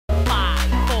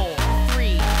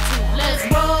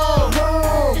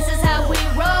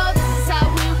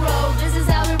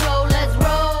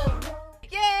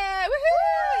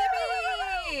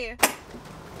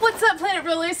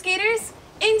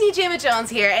Emma Jones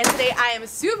here, and today I am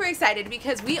super excited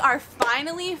because we are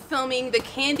finally filming the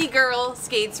Candi Girl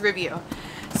skates review.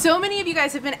 So many of you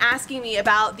guys have been asking me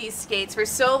about these skates for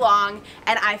so long,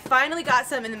 and I finally got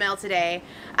some in the mail today.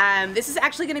 This is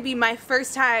actually going to be my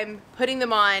first time putting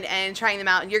them on and trying them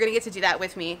out, and you're going to get to do that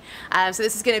with me. So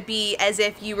this is going to be as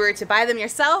if you were to buy them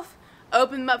yourself,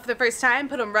 open them up for the first time,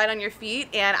 put them right on your feet,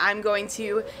 and I'm going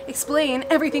to explain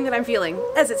everything that I'm feeling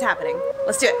as it's happening.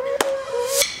 Let's do it.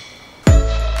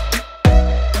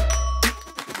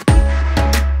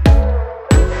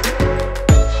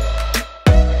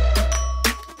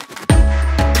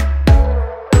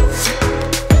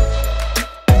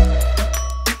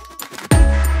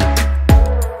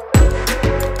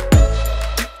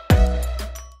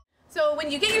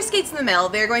 When you get your skates in the mail,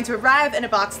 they're going to arrive in a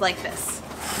box like this.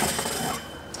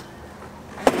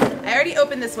 I already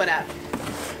opened this one up.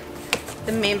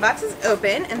 The main box is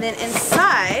open, and then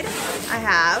inside I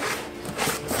have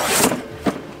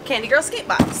Candi Girl skate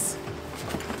box.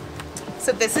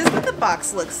 So this is what the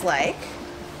box looks like.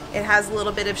 It has a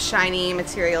little bit of shiny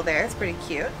material there. It's pretty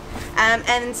cute.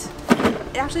 And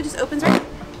it actually just opens right.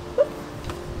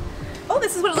 Oh,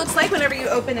 this is what it looks like whenever you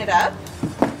open it up.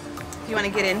 If you want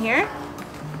to get in here.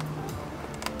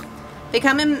 They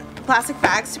come in plastic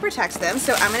bags to protect them,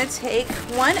 so I'm going to take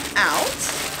one out.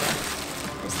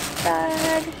 There's the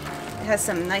bag. It has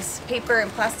some nice paper and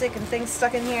plastic and things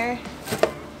stuck in here.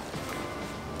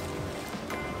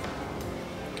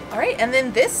 Alright, and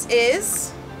then this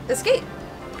is the skate.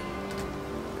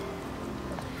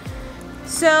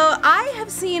 So I have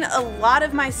seen a lot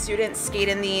of my students skate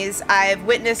in these. I've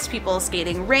witnessed people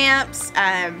skating ramps,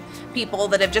 people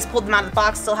that have just pulled them out of the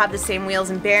box still have the same wheels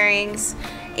and bearings.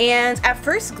 And at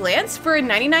first glance, for a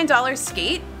 $99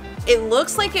 skate, it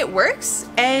looks like it works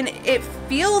and it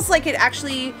feels like it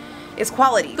actually is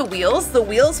quality. The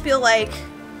wheels feel like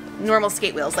normal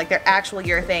skate wheels, like they're actual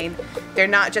urethane. They're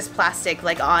not just plastic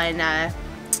like on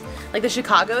like the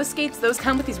Chicago skates. Those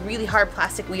come with these really hard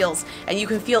plastic wheels and you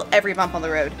can feel every bump on the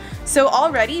road. So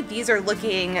already these are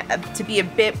looking to be a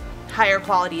bit higher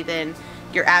quality than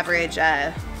your average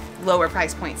lower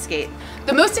price point skate.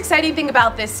 The most exciting thing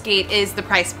about this skate is the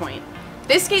price point.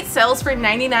 This skate sells for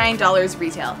 $99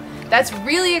 retail. That's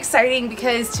really exciting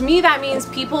because to me that means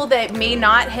people that may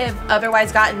not have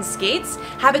otherwise gotten skates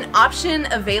have an option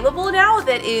available now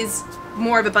that is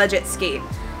more of a budget skate.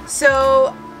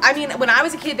 So I mean, when I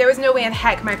was a kid, there was no way in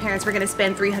heck my parents were going to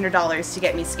spend $300 to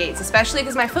get me skates, especially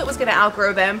because my foot was going to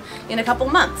outgrow them in a couple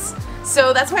months.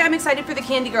 So that's why I'm excited for the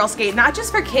Candi Girl skate, not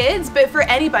just for kids, but for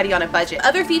anybody on a budget.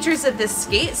 Other features of this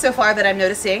skate so far that I'm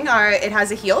noticing are it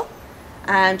has a heel,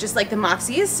 just like the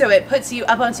Moxies, so it puts you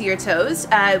up onto your toes,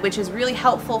 which is really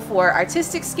helpful for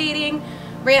artistic skating,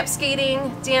 ramp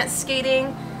skating, dance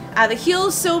skating. The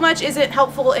heel so much isn't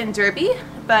helpful in derby,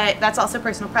 but that's also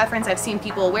personal preference. I've seen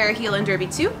people wear a heel in derby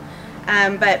too,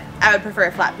 but I would prefer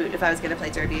a flat boot if I was going to play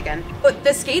derby again. But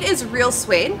the skate is real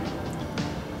suede,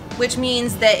 which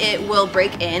means that it will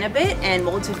break in a bit and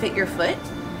mold to fit your foot.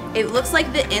 It looks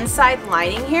like the inside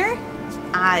lining here,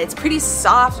 it's pretty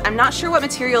soft. I'm not sure what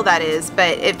material that is,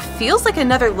 but it feels like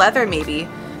another leather maybe,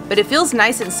 but it feels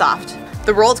nice and soft.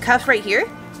 The rolled cuff right here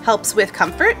helps with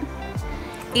comfort,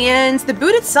 and the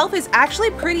boot itself is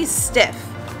actually pretty stiff.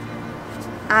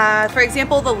 For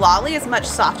example, the lolly is much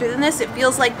softer than this. It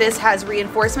feels like this has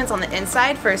reinforcements on the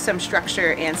inside for some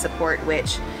structure and support,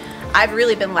 which I've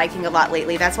really been liking a lot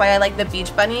lately. That's why I like the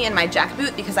Beach Bunny in my jack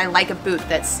boot, because I like a boot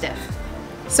that's stiff.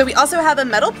 So we also have a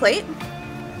metal plate,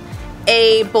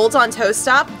 a bolt-on toe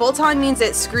stop. Bolt-on means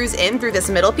it screws in through this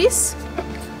middle piece.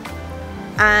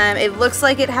 It looks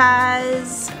like it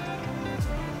has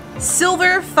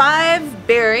silver 5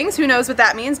 bearings. Who knows what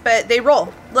that means, but they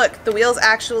roll. Look, the wheels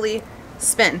actually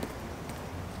spin.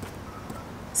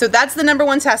 So that's the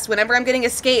 #1 test whenever I'm getting a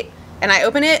skate and I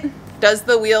open it. Does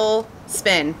the wheel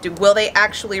spin? Will they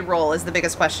actually roll is the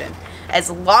biggest question. As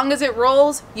long as it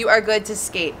rolls, you are good to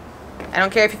skate. I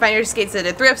don't care if you find your skates at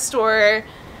a thrift store.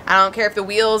 I don't care if the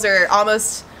wheels are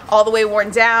almost all the way worn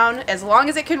down. As long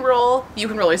as it can roll, you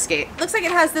can roller skate. Looks like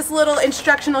it has this little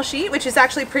instructional sheet, which is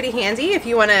actually pretty handy if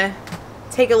you want to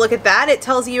take a look at that. It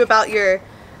tells you about your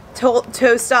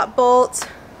toe stop bolt.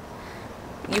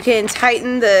 You can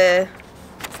tighten the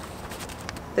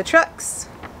trucks.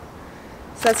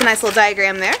 So that's a nice little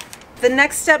diagram there. The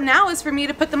next step now is for me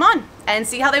to put them on and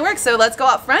see how they work. So let's go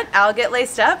out front, I'll get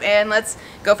laced up, and let's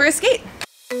go for a skate.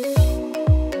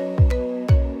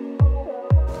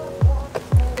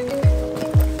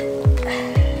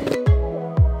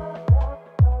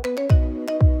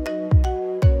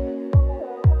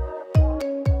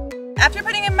 After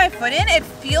putting my foot in, it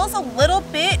feels a little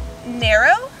bit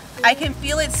narrow. I can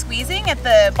feel it squeezing at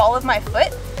the ball of my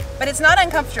foot, but it's not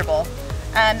uncomfortable.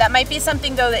 That might be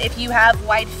something though that if you have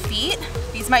wide feet,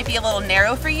 these might be a little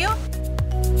narrow for you.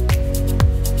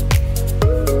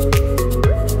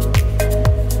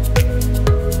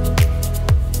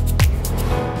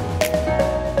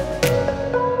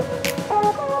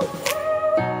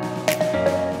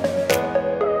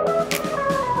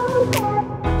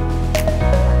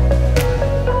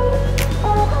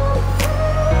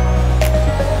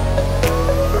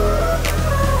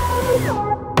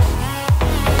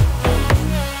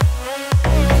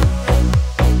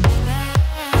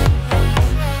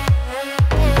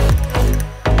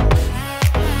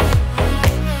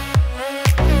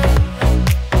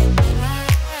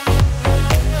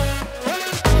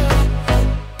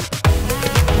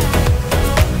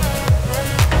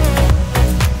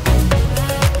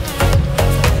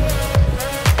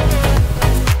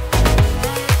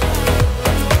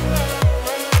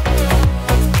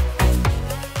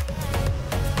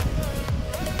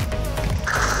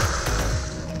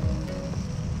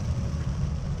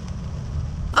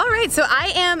 Alright, so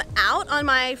I am out on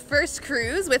my first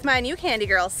cruise with my new Candi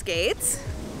Girl skates.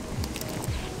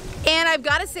 And I've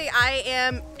got to say I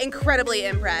am incredibly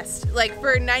impressed. Like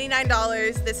for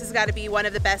 $99, this has got to be one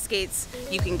of the best skates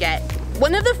you can get.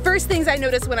 One of the first things I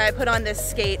noticed when I put on this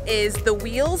skate is the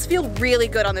wheels feel really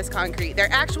good on this concrete.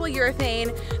 They're actual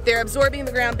urethane, they're absorbing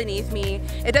the ground beneath me.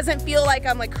 It doesn't feel like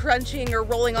I'm like crunching or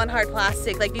rolling on hard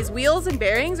plastic. Like these wheels and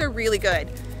bearings are really good.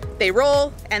 They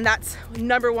roll, and that's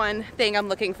number one thing I'm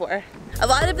looking for. A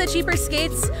lot of the cheaper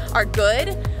skates are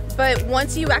good, but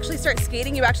once you actually start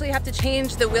skating, you actually have to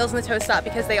change the wheels and the toe stop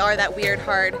because they are that weird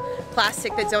hard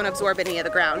plastic that don't absorb any of the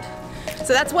ground.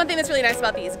 So that's one thing that's really nice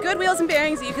about these. Good wheels and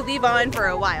bearings that you could leave on for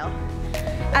a while.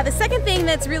 The second thing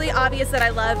that's really obvious that I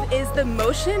love is the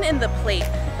motion in the plate.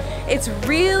 It's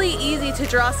really easy to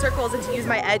draw circles and to use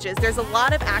my edges. There's a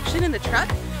lot of action in the truck,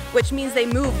 which means they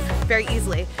move very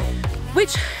easily,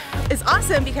 which is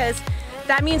awesome because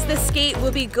that means this skate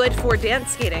will be good for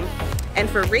dance skating and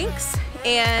for rinks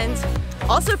and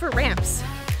also for ramps.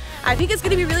 I think it's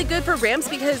going to be really good for ramps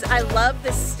because I love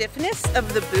the stiffness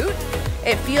of the boot.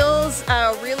 It feels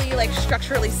really like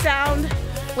structurally sound.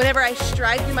 Whenever I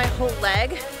stride through my whole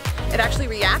leg, it actually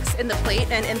reacts in the plate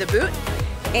and in the boot.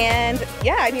 And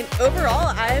yeah, I mean,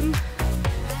 overall, I'm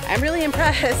really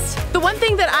impressed. The one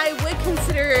thing that I would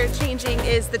consider changing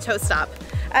is the toe stop.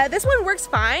 This one works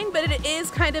fine, but it is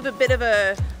kind of a bit of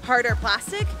a harder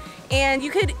plastic, and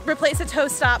you could replace a toe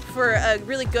stop for a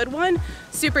really good one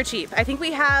super cheap. I think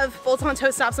we have bolt-on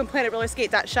toe stops on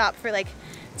planetrollerskate.shop for like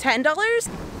 $10.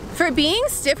 For being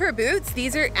stiffer boots,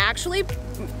 these are actually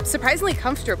surprisingly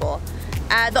comfortable.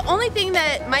 The only thing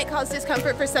that might cause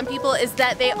discomfort for some people is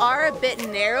that they are a bit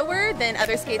narrower than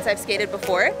other skates I've skated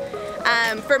before.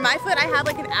 For my foot, I have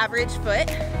like an average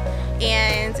foot,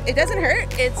 and it doesn't hurt,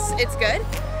 it's good,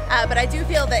 but I do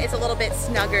feel that it's a little bit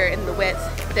snugger in the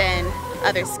width than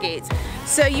other skates.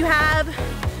 So you have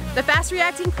the fast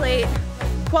reacting plate,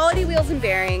 quality wheels and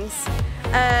bearings,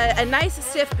 a nice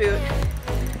stiff boot.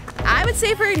 I would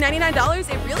say for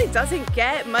 $99, it really doesn't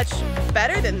get much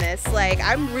better than this. Like,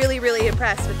 I'm really, really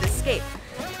impressed with this skate.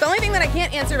 The only thing that I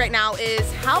can't answer right now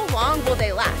is how long will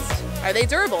they last? Are they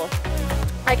durable?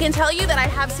 I can tell you that I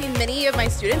have seen many of my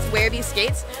students wear these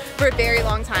skates for a very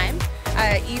long time,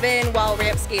 even while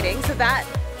ramp skating, so that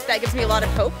gives me a lot of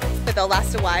hope that they'll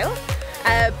last a while.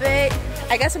 But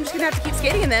I guess I'm just gonna have to keep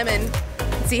skating in them and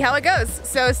see how it goes.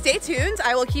 So stay tuned.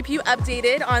 I will keep you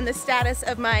updated on the status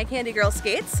of my Candi Girl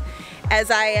skates as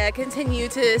I continue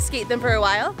to skate them for a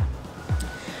while.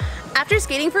 After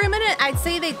skating for a minute, I'd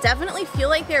say they definitely feel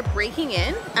like they're breaking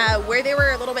in. Where they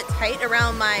were a little bit tight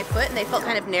around my foot and they felt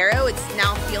kind of narrow, it's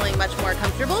now feeling much more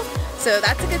comfortable. So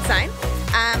that's a good sign.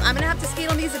 I'm gonna have to skate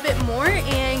on these a bit more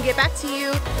and get back to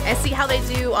you and see how they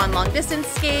do on long distance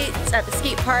skates at the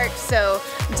skate park. So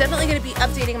I'm definitely gonna be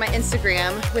updating my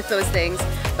Instagram with those things.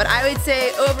 But I would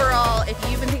say overall, if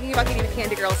you've been thinking about getting a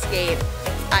Candi Girl skate,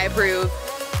 I approve,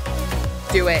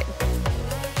 do it.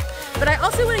 But I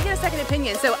also want to get a second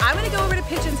opinion, so I'm going to go over to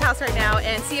Pigeon's house right now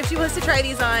and see if she wants to try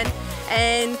these on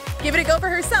and give it a go for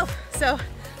herself. So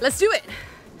let's do it.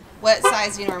 What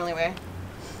size do you normally wear?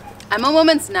 I'm a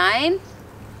woman's 9,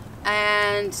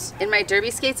 and in my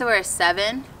derby skates I wear a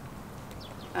 7.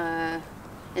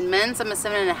 In men's I'm a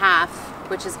 7.5,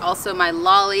 which is also my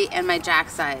lolly and my jack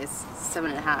size,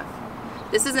 7.5.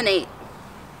 This is an 8.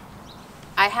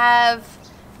 I have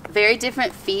very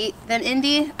different feet than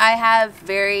Indy. I have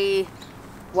very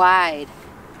wide,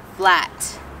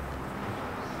 flat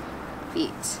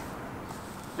feet.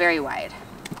 Very wide.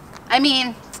 I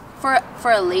mean, for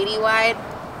a lady wide,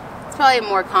 it's probably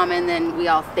more common than we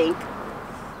all think.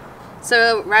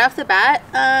 So right off the bat,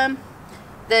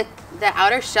 the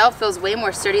outer shell feels way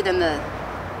more sturdy than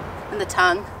the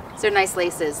tongue. So they're nice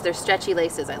laces. They're stretchy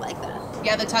laces. I like that.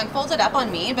 Yeah, the tongue folded up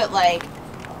on me, but like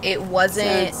it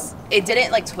wasn't. It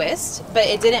didn't like twist, but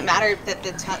it didn't matter that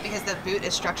the tongue, because the boot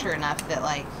is structured enough that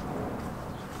like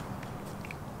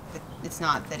it's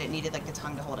not that it needed like the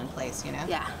tongue to hold in place, you know?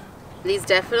 Yeah. These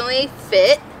definitely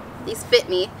fit. These fit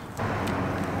me.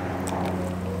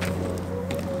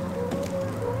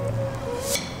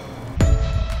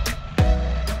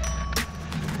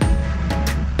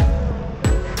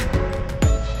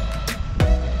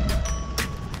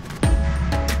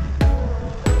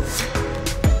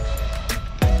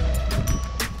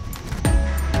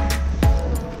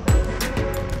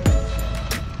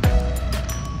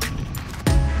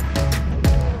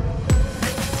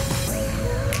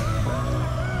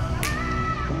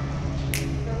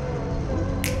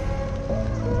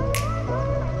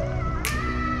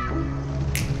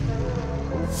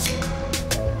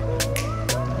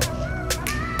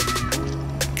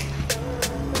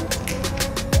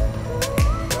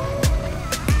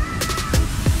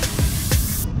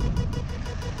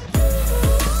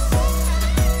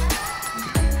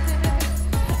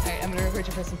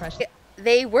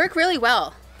 They work really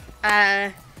well.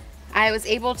 I was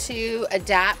able to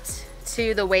adapt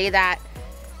to the way that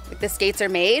the skates are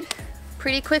made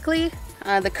pretty quickly.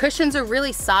 The cushions are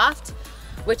really soft,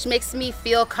 which makes me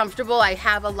feel comfortable. I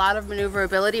have a lot of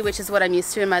maneuverability, which is what I'm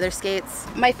used to in my other skates.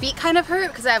 My feet kind of hurt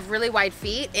because I have really wide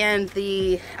feet and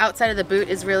the outside of the boot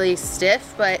is really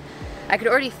stiff, but I could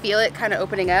already feel it kind of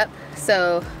opening up.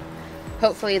 So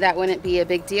hopefully that wouldn't be a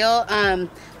big deal.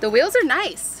 The wheels are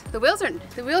nice. The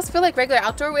wheels feel like regular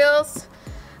outdoor wheels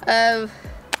that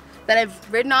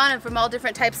I've ridden on and from all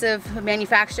different types of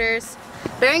manufacturers.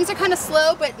 Bearings are kind of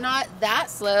slow, but not that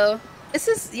slow.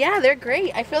 Yeah, they're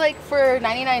great. I feel like for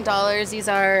 $99, these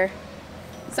are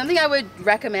something I would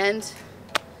recommend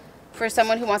for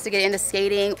someone who wants to get into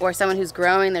skating or someone who's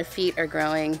growing, their feet are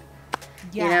growing,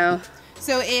 yeah. You know?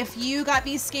 So if you got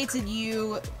these skates and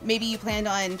maybe you planned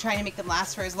on trying to make them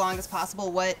last for as long as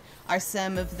possible, what are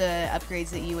some of the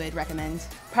upgrades that you would recommend?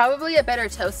 Probably a better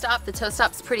toe stop. The toe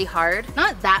stop's pretty hard.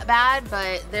 Not that bad,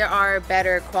 but there are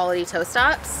better quality toe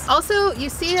stops. Also, you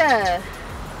see you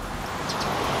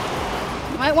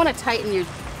might want to tighten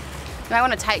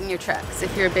your trucks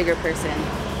if you're a bigger person.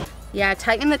 Yeah,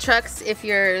 tighten the trucks if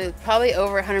you're probably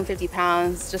over 150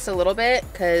 pounds, just a little bit,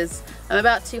 because I'm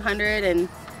about 200 and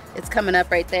it's coming up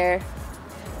right there,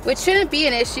 which shouldn't be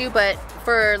an issue, but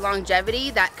for longevity,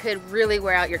 that could really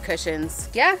wear out your cushions.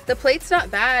 Yeah, the plate's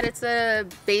not bad. It's a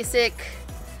basic,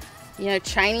 you know,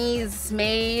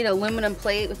 Chinese-made aluminum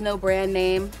plate with no brand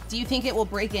name. Do you think it will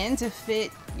break in to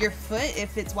fit your foot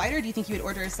if it's wider? Or do you think you would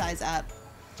order a size up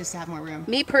just to have more room?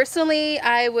 Me personally,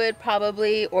 I would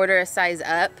probably order a size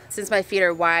up. Since my feet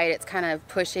are wide, it's kind of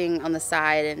pushing on the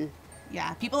side and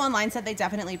yeah, people online said they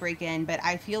definitely break in, but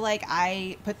I feel like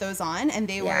I put those on and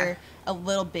they were a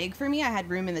little big for me. I had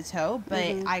room in the toe, but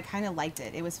I kind of liked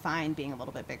it. It was fine being a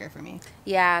little bit bigger for me.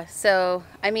 Yeah, so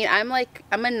I mean, I'm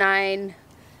a 9,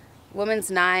 woman's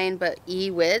 9, but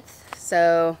E width.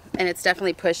 So, and it's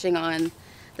definitely pushing on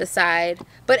the side,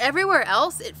 but everywhere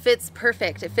else it fits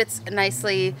perfect. It fits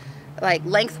nicely, like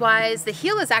lengthwise. The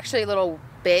heel is actually a little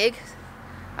big.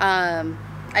 I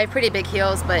have pretty big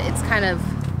heels, but it's kind of,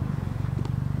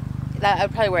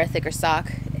 I'd probably wear a thicker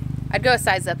sock. I'd go a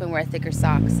size up and wear a thicker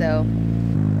sock. So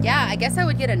yeah, I guess I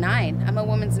would get a 9. I'm a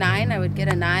woman's 9. I would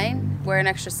get a 9, wear an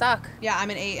extra sock. Yeah, I'm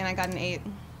an 8 and I got an 8.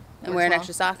 And wear an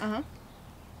extra sock.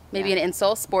 Maybe an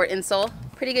insole, sport insole.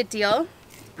 Pretty good deal.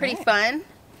 Pretty fun.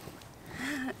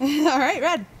 All right,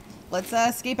 Red. Let's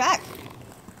skate back.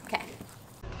 Okay.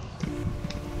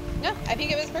 No, I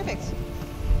think it was perfect.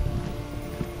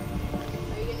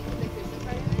 Are you gonna put the cushions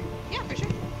right in there? Yeah, for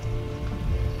sure.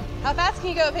 How fast can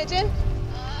you go, Pigeon?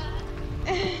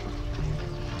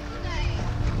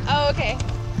 Oh, okay.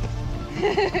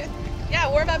 Yeah,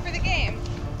 warm up for the game.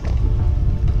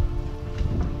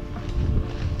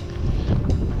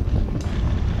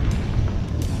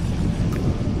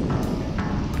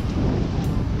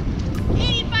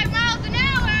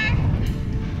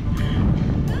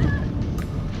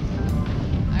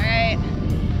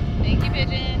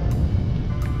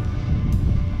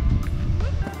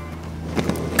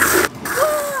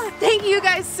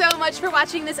 For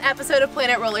watching this episode of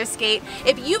Planet Roller Skate.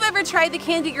 If you've ever tried the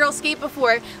Candi Girl skate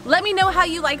before, let me know how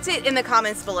you liked it in the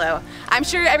comments below. I'm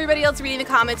sure everybody else reading the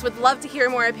comments would love to hear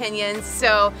more opinions,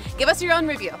 so give us your own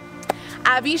review.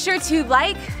 Be sure to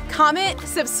like, comment,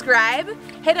 subscribe,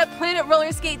 hit up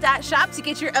planetrollerskate.shop to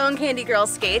get your own Candi Girl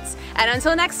skates. And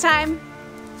until next time,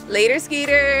 later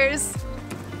skaters!